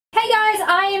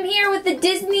I am here with the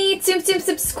Disney Tsum Tsum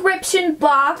subscription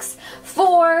box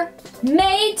for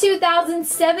May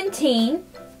 2017.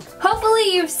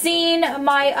 Hopefully you've seen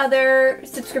my other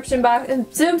subscription box,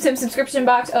 Tsum Tsum subscription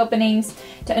box openings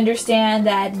to understand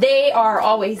that they are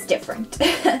always different.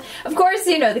 Of course,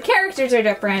 you know, the characters are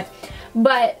different,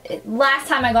 but last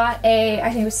time I got I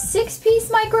think it was 6-piece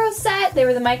micro set. They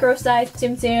were the micro size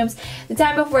Tsum Tsums. The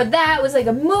time before that was like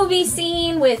a movie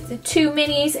scene with 2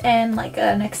 minis and like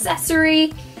an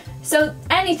accessory. So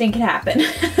anything can happen.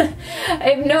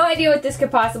 I have no idea what this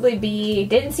could possibly be.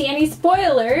 Didn't see any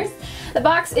spoilers. The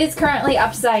box is currently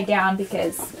upside down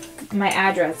because my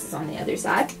address is on the other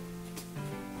side.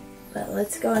 But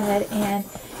let's go ahead and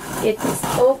get this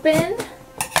open.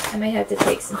 I may have to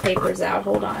take some papers out.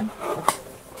 Hold on.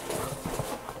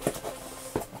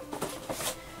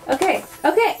 Okay.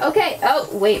 Oh,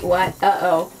 wait, what?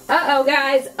 Uh-oh. Uh-oh,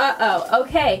 guys. Uh-oh.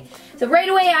 Okay. So right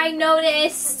away I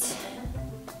noticed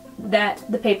that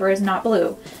the paper is not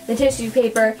blue. The tissue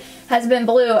paper has been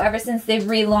blue ever since they've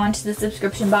relaunched the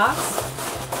subscription box.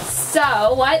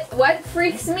 So what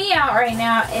freaks me out right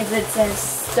now is it says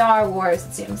Star Wars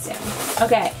Tsum Tsum.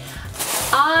 Okay,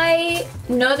 I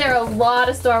know there are a lot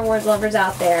of Star Wars lovers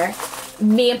out there.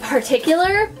 Me in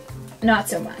particular, not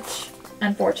so much,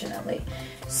 unfortunately.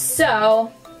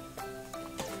 So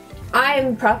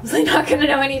I'm probably not going to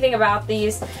know anything about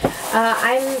these.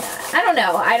 I don't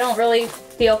know. I don't really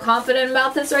feel confident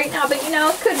about this right now, but you know,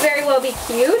 it could very well be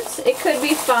cute. It could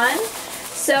be fun.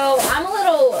 So I'm a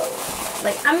little,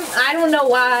 like, I don't know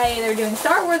why they're doing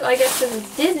Star Wars. I guess because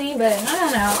it's Disney, but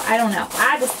I don't know.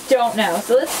 I just don't know.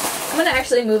 So I'm going to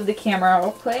actually move the camera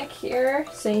real quick here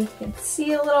so you can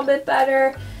see a little bit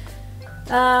better.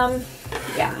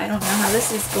 Yeah, I don't know how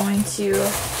this is going to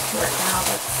work out.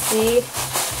 Let's see.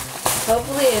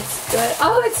 Hopefully it's good.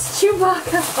 Oh, it's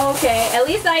Chewbacca. Okay, at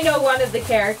least I know one of the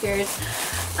characters.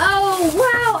 Oh,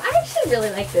 wow. I actually really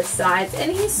like this size,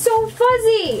 and he's so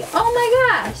fuzzy. Oh my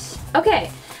gosh. Okay,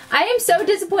 I am so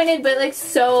disappointed, but like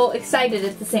so excited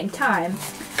at the same time.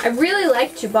 I really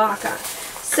like Chewbacca.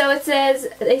 So it says,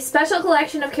 a special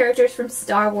collection of characters from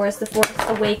Star Wars The Force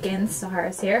Awakens.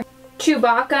 Sahara's here.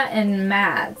 Chewbacca and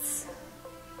Mads.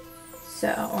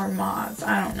 So, or Maz,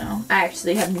 I don't know. I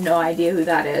actually have no idea who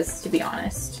that is, to be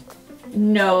honest.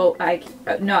 No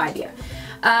idea.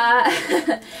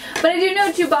 But I do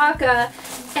know Chewbacca,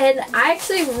 and I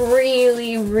actually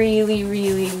really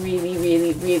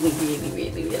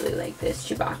like this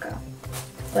Chewbacca.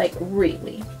 Like,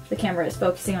 really. The camera is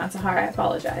focusing on Sahara, I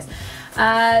apologize.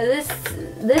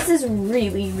 This is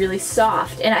really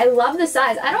soft, and I love the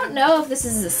size. I don't know if this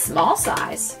is a small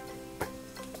size.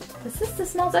 Is this the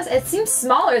small size? It seems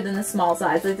smaller than the small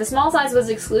size. Like, the small size was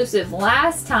exclusive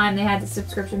last time they had the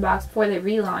subscription box before they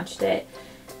relaunched it.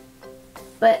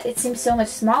 But it seems so much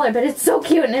smaller, but it's so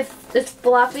cute, and it's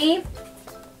fluffy.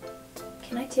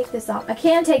 Can I take this off? I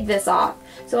can take this off.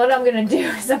 So what I'm going to do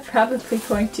is I'm probably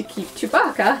going to keep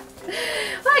Chewbacca.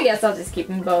 Well, I guess I'll just keep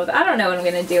them both. I don't know what I'm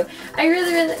going to do. I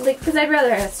really like, because I'd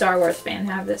rather a Star Wars fan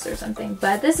have this or something.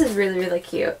 But this is really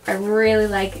cute. I really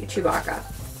like Chewbacca.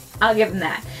 I'll give him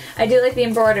that. I do like the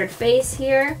embroidered face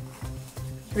here.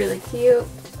 It's really cute.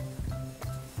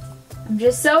 I'm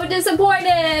just so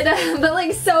disappointed, but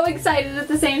like so excited at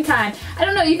the same time. I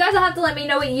don't know, you guys will have to let me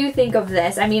know what you think of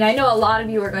this. I mean, I know a lot of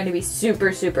you are going to be super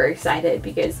excited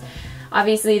because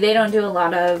obviously they don't do a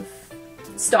lot of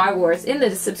Star Wars in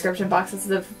the subscription box. It's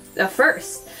the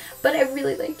first. But I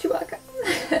really like Chewbacca.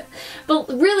 But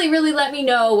really let me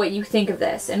know what you think of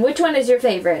this and which one is your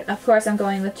favorite. Of course, I'm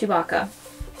going with Chewbacca.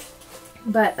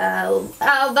 But,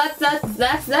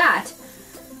 that's that.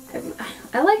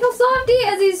 I like how soft he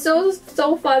is. He's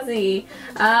so fuzzy.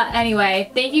 Anyway,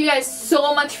 thank you guys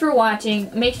so much for watching.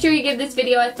 Make sure you give this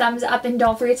video a thumbs up and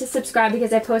don't forget to subscribe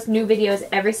because I post new videos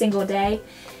every single day.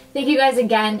 Thank you guys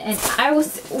again, and I will,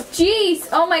 jeez,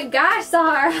 oh my gosh,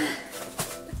 Sahara.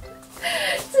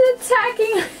 She's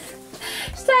attacking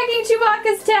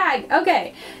Chewbacca's tag.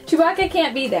 Okay, Chewbacca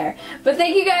can't be there. But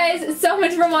thank you guys so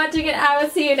much for watching, and I will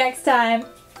see you next time.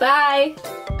 Bye.